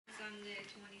the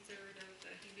 23rd of,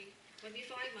 it'll be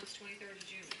 5 months, 23rd of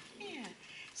June. Yeah.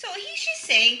 So he's just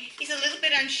saying he's a little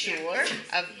bit unsure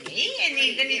of me, and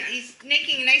he's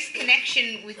making a nice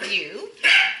connection with you.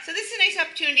 So this is a nice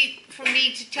opportunity for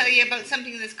me to tell you about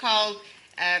something that's called,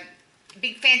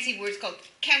 big fancy words called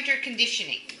counter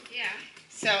conditioning. Yeah.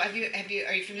 So are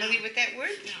you familiar with that word?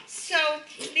 No. So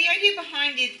the idea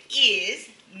behind it is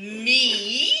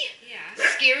me,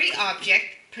 scary object,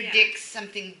 predicts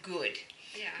something good.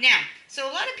 Yeah. Now, so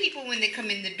a lot of people when they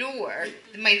come in the door,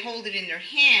 they might hold it in their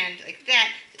hand like that,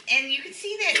 and you can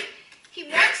see that he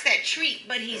wants that treat,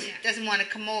 but he doesn't want to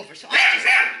come over. So I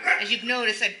just, as you've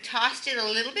noticed, I've tossed it a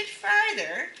little bit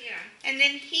farther, and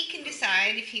then he can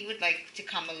decide if he would like to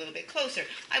come a little bit closer.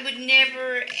 I would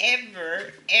never,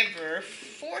 ever, ever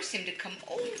force him to come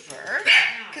over,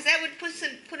 because that would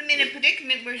put him in a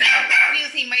predicament where he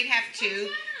feels he might have to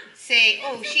say,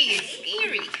 oh, she is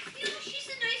scary. She's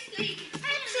a nice lady.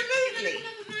 Absolutely.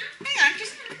 Hang on,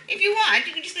 just if you want,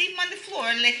 you can just leave him on the floor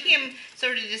and let him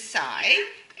sort of decide.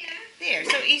 There.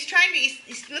 So he's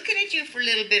looking at you for a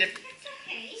little bit of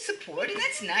support, and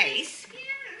that's nice.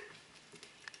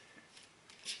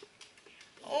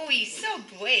 Oh, he's so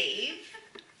brave.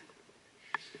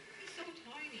 He's so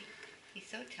tiny. He's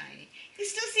so tiny. You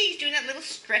still see he's doing that little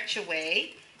stretch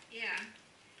away. Yeah.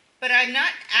 But I'm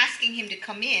not asking him to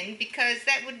come in because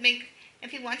that would make, if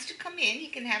he wants to come in, he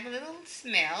can have a little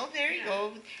smell. There you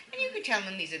go. And you can tell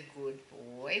him he's a good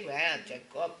boy. Well, it's a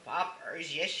good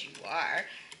puppers. Yes, you are.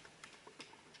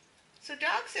 So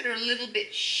dogs that are a little bit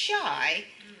shy,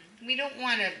 we don't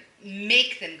want to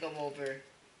make them go over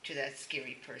to that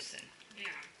scary person. Yeah.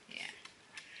 Yeah.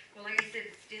 Well, like I said,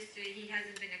 it's just he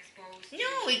hasn't been exposed to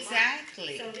No, it a lot.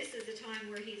 exactly. So this is the time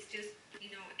where he's just,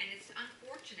 and it's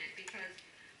unfortunate because,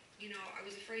 I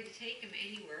was afraid to take him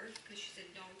anywhere because she said,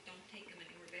 don't take him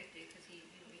anywhere, Betty, because he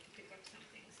can pick up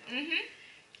something. So.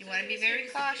 You want to be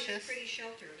very cautious. He was pretty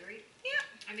sheltered, right? Yeah.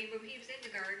 I mean, but he was in the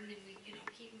garden, and we,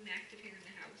 keep him active here in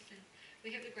the house, and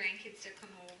we have the grandkids that come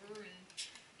over, and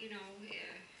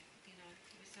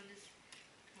my son is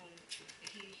home.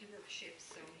 He works shifts,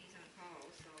 so he's on call.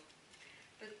 So,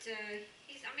 but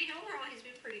overall he's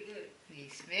been pretty good.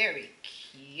 He's very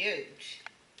cute.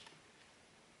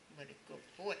 What a good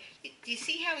boy. Do you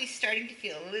see how he's starting to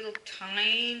feel a little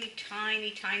tiny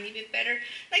bit better?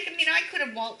 Like, I could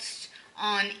have waltzed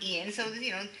on in, so,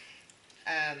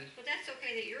 But that's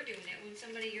okay that you're doing it. When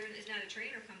somebody is not a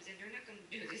trainer comes in, they're not going to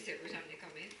do this every time they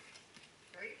come in,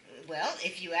 right? Well,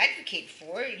 if you advocate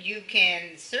for it, you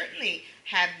can certainly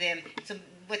have them. So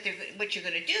what you're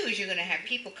going to do is you're going to have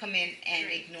people come in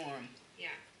and ignore him. Yeah.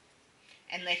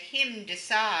 And let him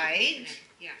decide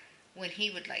when he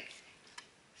would like.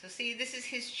 So see, this is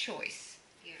his choice.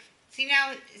 Yeah. See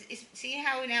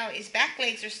how now his back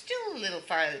legs are still a little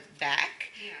farther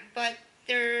back. Yeah. But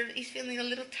he's feeling a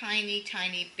little tiny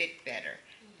bit better.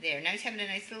 There. Now he's having a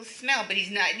nice little smell, but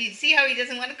he's not. You see how he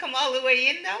doesn't want to come all the way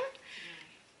in, though?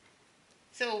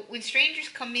 So when strangers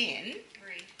come in,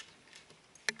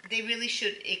 they really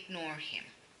should ignore him.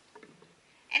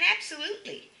 And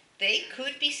absolutely, they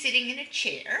could be sitting in a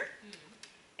chair,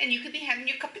 and you could be having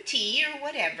your cup of tea or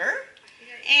whatever,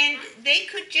 and they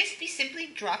could just be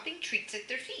simply dropping treats at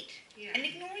their feet and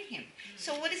ignoring him.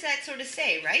 So what does that sort of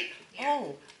say, right? Yeah.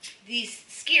 Oh, these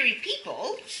scary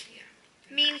people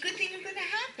mean good things are going to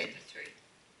happen. That's right.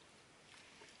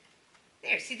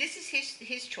 There, see, this is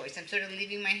his choice. I'm sort of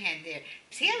leaving my hand there.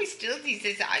 See how he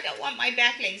says, I don't want my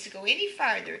back legs to go any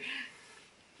farther.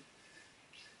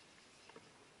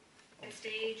 A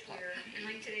stage where, and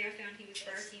like today I found he was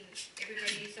barking.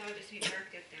 Everybody he saw just he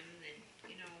barked at them, and then,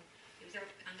 he was out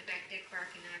on the back deck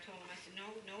barking, and I told him, I said, no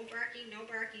barking, no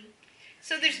barking.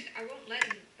 So I won't let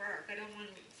him bark. I don't want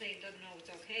him to say he doesn't know it's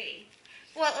okay.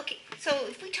 Well, okay, so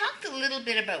if we talked a little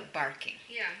bit about barking.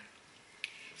 Yeah.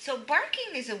 So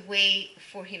barking is a way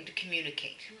for him to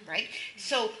communicate, right?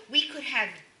 So we could have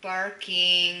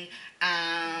barking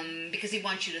because he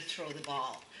wants you to throw the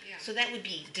ball. Yeah. So that would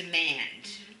be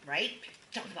demand, right?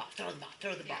 Throw the ball, throw the ball,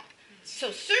 throw the ball. So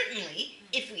certainly,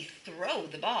 if we throw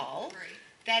the ball,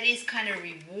 that is kind of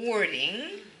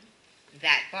rewarding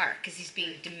that bark because he's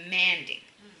being demanding.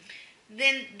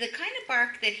 Then the kind of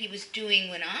bark that he was doing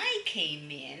when I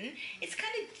came in, it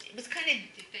was kind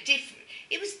of different.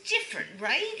 It was different,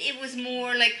 right? It was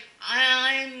more like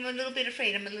I'm a little bit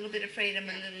afraid. I'm a little bit afraid. I'm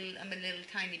a little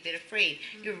tiny bit afraid.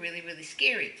 You're really, really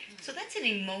scary. So that's an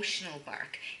emotional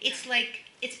bark. It's like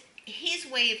it's his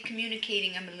way of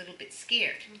communicating. I'm a little bit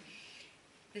scared.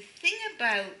 The thing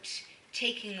about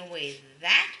taking away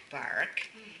that bark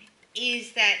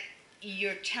is that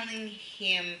you're telling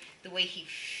him the way he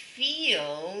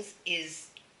feels is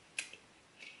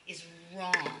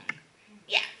wrong.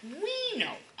 Yeah, we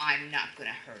know I'm not going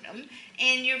to hurt him,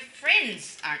 and your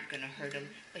friends aren't going to hurt him,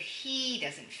 but he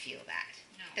doesn't feel that.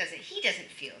 No. He doesn't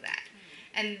feel that.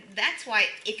 And that's why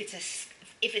if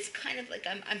it's kind of like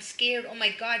I'm scared, oh my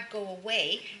God, go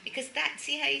away, because that,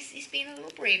 see how he's being a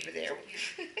little braver there.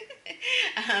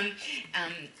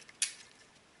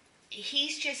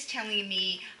 He's just telling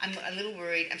me, I'm a little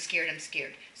worried, I'm scared.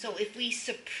 So if we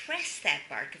suppress that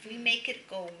bark, if we make it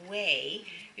go away,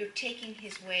 you're taking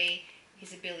his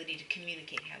ability to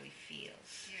communicate how he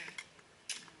feels.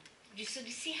 Yeah. So do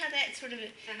you see how that sort of...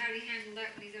 So how do you handle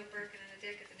that when he's out barking on the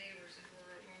deck at the neighbors and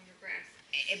we're mowing the grass?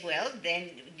 Well,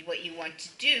 then what you want to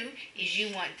do is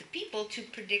you want the people to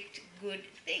predict good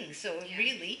things. So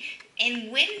really,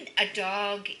 and when a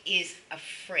dog is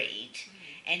afraid,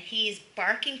 and he's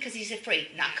barking because he's afraid,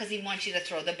 not because he wants you to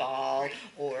throw the ball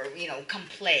or, come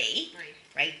play,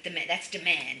 right? That's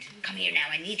demand. Come here now,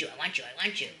 I need you, I want you.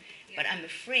 Yeah. But I'm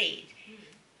afraid.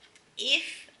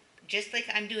 If, just like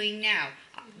I'm doing now,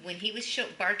 when he was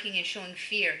barking and showing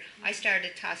fear, I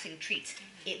started tossing treats.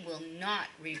 It will not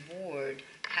reward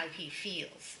how he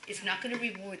feels. It's not going to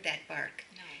reward that bark.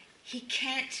 No. He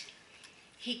can't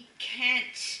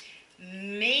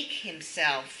make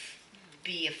himself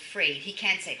be afraid. He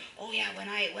can't say, oh yeah, when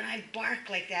I bark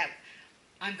like that,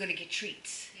 I'm going to get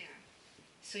treats. Yeah.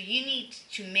 So you need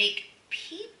to make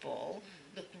people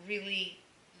look really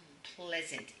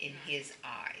pleasant in his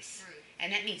eyes. Right.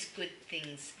 And that means good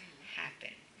things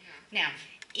happen. Yeah. Now,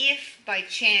 if by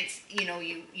chance,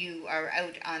 you are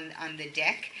out on the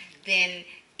deck, then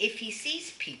if he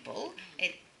sees people,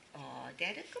 oh,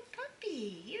 that's a good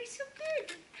puppy, you're so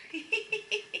good.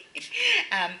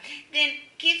 Then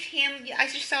give him, I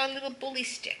just saw a little bully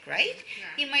stick, right?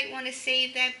 Yeah. You might want to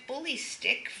save that bully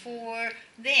stick for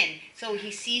then. So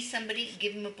he sees somebody,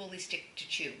 give him a bully stick to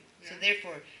chew. Yeah. So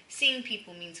therefore, seeing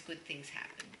people means good things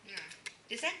happen. Yeah.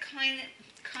 Does that kind of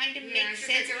make just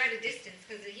sense? like they're at a distance,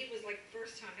 because he was like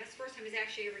that's the first time he's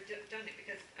actually ever done it,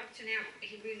 because up to now,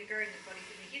 he'd be in the garden and Buddy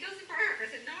said, he doesn't bark. I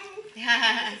said, no,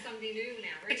 this is something new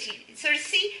now, right? But so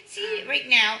see right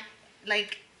now,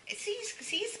 like, see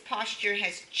his posture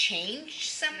has changed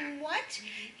somewhat.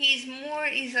 He's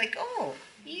like, oh,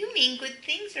 you mean good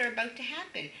things are about to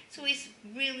happen. So he's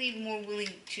really more willing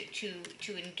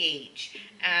to engage.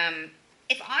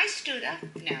 If I stood up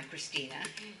now, Christina,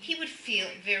 he would feel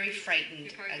very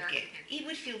frightened again. He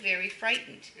would feel very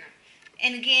frightened. Yeah.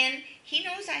 And again, he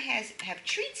knows I have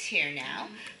treats here now,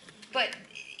 but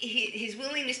his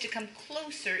willingness to come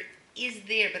closer is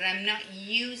there, but I'm not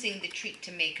using the treat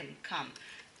to make him come.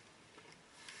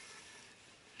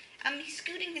 He's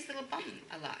scooting his little bum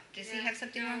a lot. Does he have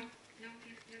something wrong? No,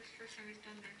 that's the first time he's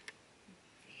done that.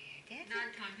 Yeah,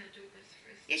 Not time he'll do this.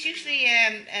 it's usually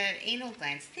anal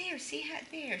glands. There, see?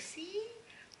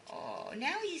 Oh,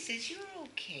 now he says, you're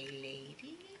okay,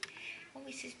 lady. Oh,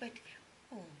 he says, but,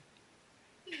 oh,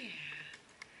 yeah.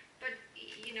 But,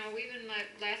 even like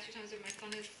last few times when my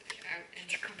son is out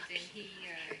and he comes in,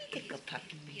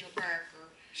 he'll bark or...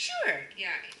 Sure. Yeah,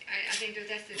 I think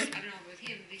that's I don't know with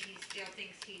him, but he still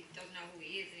thinks he doesn't know who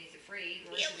he is and he's afraid.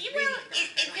 Or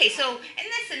Okay, so, and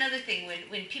that's another thing,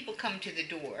 when people come to the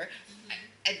door,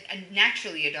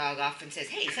 naturally a dog often says,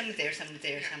 hey, someone's there,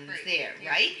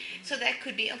 right? So that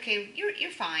could be, okay,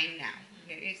 you're fine now.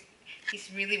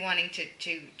 He's really wanting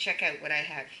to check out what I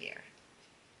have here.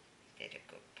 There you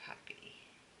go, puppy.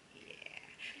 Yeah.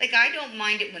 Like, I don't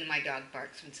mind it when my dog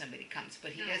barks when somebody comes,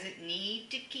 but he doesn't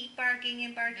need to keep barking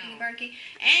and barking and barking.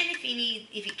 And if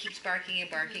he keeps barking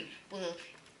and barking, well,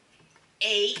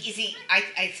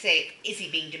 is he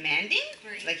being demanding,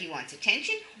 like he wants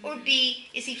attention, or B,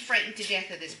 is he frightened to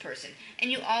death of this person?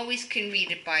 And you always can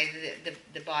read it by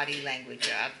the body language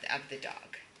of the dog.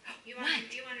 You want him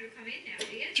to come in now,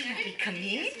 do you? Do you want me to come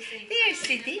in? There,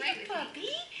 Sydney, the puppy.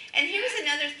 And here's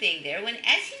another thing there.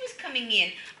 As he was coming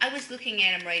in, I was looking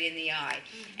at him right in the eye.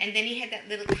 And then he had that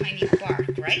little tiny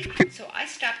bark, right? So I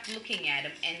stopped looking at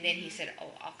him, and then he said, oh,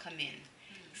 I'll come in.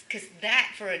 Because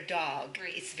that, for a dog,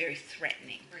 is very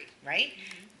threatening, right?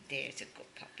 Mm-hmm. There's a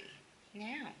good puppy.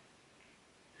 Now,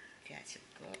 that's a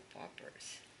good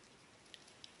puppers.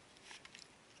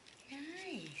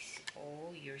 Nice.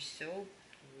 Oh, you're so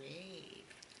brave.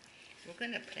 We're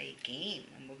gonna play a game,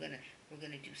 and we're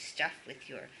gonna do stuff with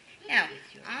your. Now,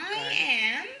 I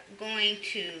am going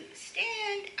to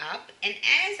stand up, and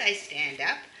as I stand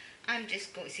up, I'm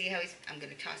just going. See how I'm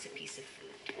going to toss a piece of food.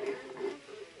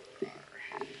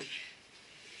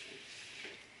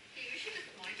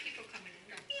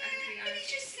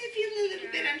 A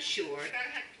little bit unsure. I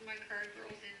had my card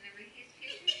girls in and everything.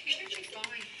 He's usually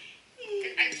fine.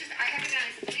 I haven't done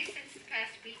it since the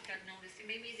past week. I've noticed.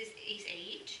 Maybe he's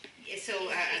so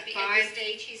At the 5.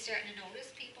 stage, he's starting to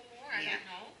notice people more. I Yeah. don't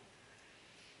know.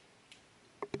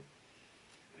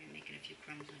 We're making a few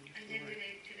crumbs on your And then floor.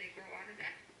 do they grow out of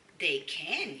that? They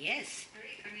can, yes.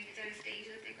 Right? I mean, is that a stage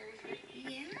that they go through?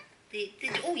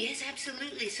 Yeah. Oh, yes,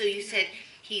 absolutely. So you said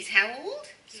he's how old?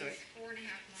 Sorry. He's 4.5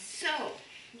 months. So,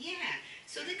 yeah.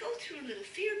 So they go through little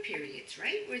fear periods,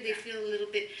 right? Where they feel a little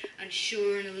bit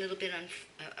unsure and a little bit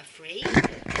afraid. You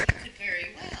could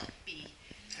very well be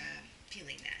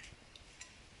feeling that.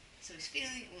 So he's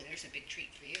feeling, oh, there's a big treat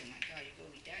for you. Oh my God, you go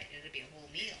eat that. It'll be a whole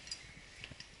meal.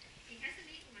 He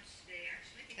hasn't eaten much today,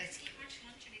 actually. He didn't eat much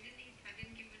lunch, and I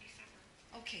didn't give him any supper.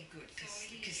 Okay, good. So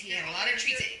Because he had a lot of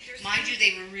treats. there's Mind food. you,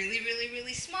 they were really, really,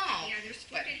 really small. Yeah, there's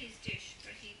food But- in his dish,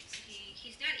 but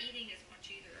he's not eating as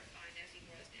much either, I find, as he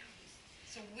was now.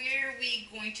 So where are we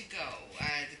going to go?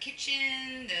 The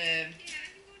kitchen, Yeah,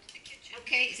 you go to the kitchen.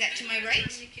 Okay, is that to my right?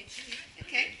 In the kitchen, yeah.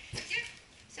 Okay. Yeah.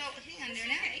 So hang on That's there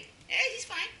now. okay. Yeah, he's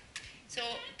fine. So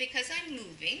because I'm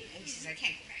moving, he says I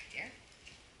can't go back there.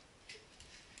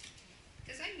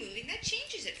 Because I'm moving, that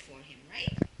changes it for him,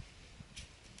 right?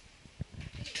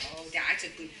 Oh, that's a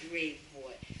good, brave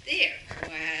boy. There.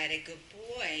 What a good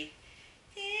boy.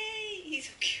 Yay, he's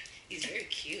so cute. He's very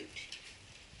cute.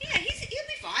 Yeah, he'll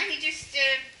be fine.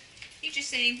 He's just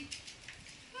saying,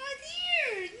 oh,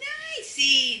 there, nice.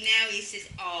 See, now he says,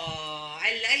 oh,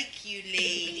 I like you,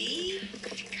 lady.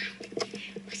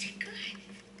 Was it good?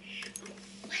 Oh,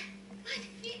 what? Where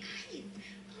are you?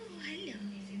 Oh, hello.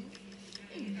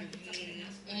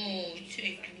 Oh,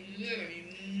 thank you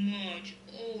very much.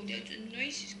 Oh, that's the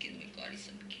nicest kid. Oh my God, he's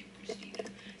so cute, Christina.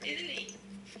 Isn't he?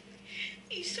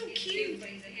 He's so He's cute. but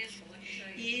he's a handful, let me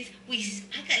tell you. Yes,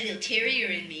 I got a little terrier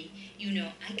in me. You know,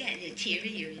 I got a little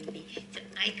terrier in me. So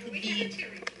I could We had a be.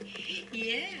 terrier. Yeah. We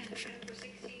had him for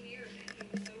 16 years, and he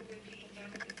was so good. People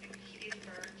thought he didn't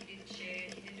bark, he didn't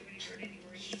shed, he didn't do any dirt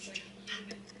anywhere. He was like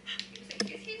human. He was like,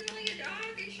 is he really a dog?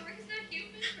 Are you sure he's not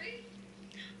human, right?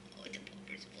 Oh, the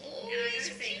puppers. Oh, And I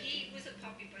he's gotta so say, cute. he was a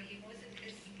puppy, but he wasn't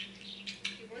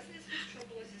as much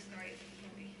trouble as this guy is as a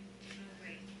puppy. No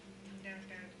way. They're a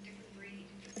different breed.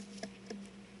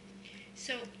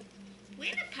 So,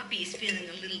 when a puppy is feeling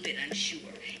a little bit unsure,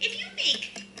 if you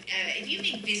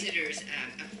make visitors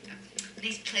a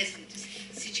nice pleasant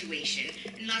situation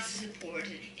and lots of support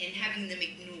and having them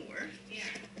ignore, Yeah.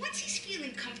 once he's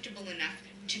feeling comfortable enough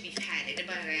to be patted, and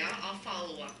by the way, I'll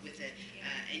follow up with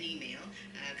an email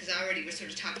because I already was sort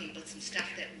of talking about some stuff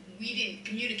that we didn't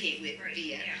communicate with Right.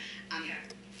 via. Yeah. Yeah.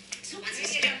 So once I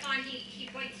he's get up on, he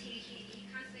bites, he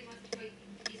constantly wants to bite,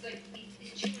 he's like,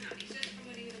 he's chewing on me, he says from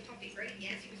when he was a puppy, right?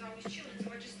 Yeah. Yes, he was always chewing, so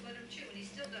I just let him chew, and he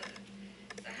still does it.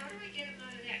 So how do I get him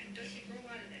out of that, and does he grow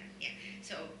out of that?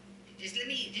 So just let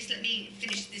me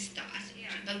finish this thought Yeah.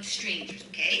 about strangers,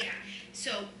 okay? Yeah,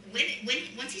 So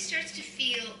once he starts to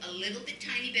feel a little bit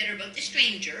tiny better about the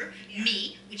stranger, Yeah.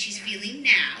 me, which he's Yeah. feeling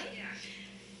now, yeah,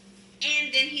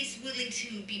 and then he's willing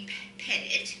to be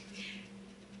petted,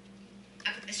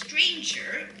 a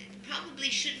stranger probably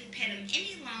shouldn't pet him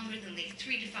any longer than like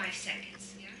 3 to 5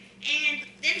 seconds. yeah. And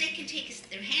then they can take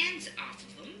their hands off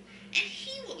of him, and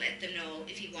he will let them know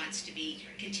if he wants to be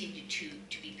continued to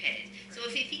be petted. So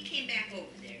if he came back over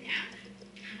there now,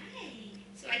 hi,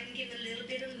 so I can give a little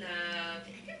bit of love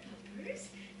and the puppers,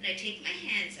 and I take my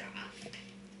hands off,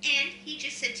 and he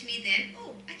just said to me then,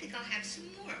 oh, I think I'll have some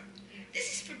more. Yeah.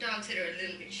 This is for dogs that are a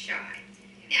little bit shy.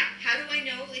 Now, how do I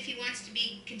know if he wants to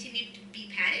be continued to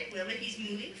be patted? Well, if he's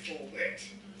moving forward.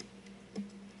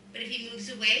 But if he moves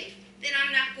away, then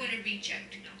I'm not going to reach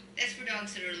out. No, that's for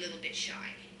dogs that are a little bit shy.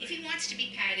 If he wants to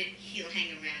be patted, he'll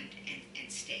hang around and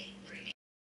stay.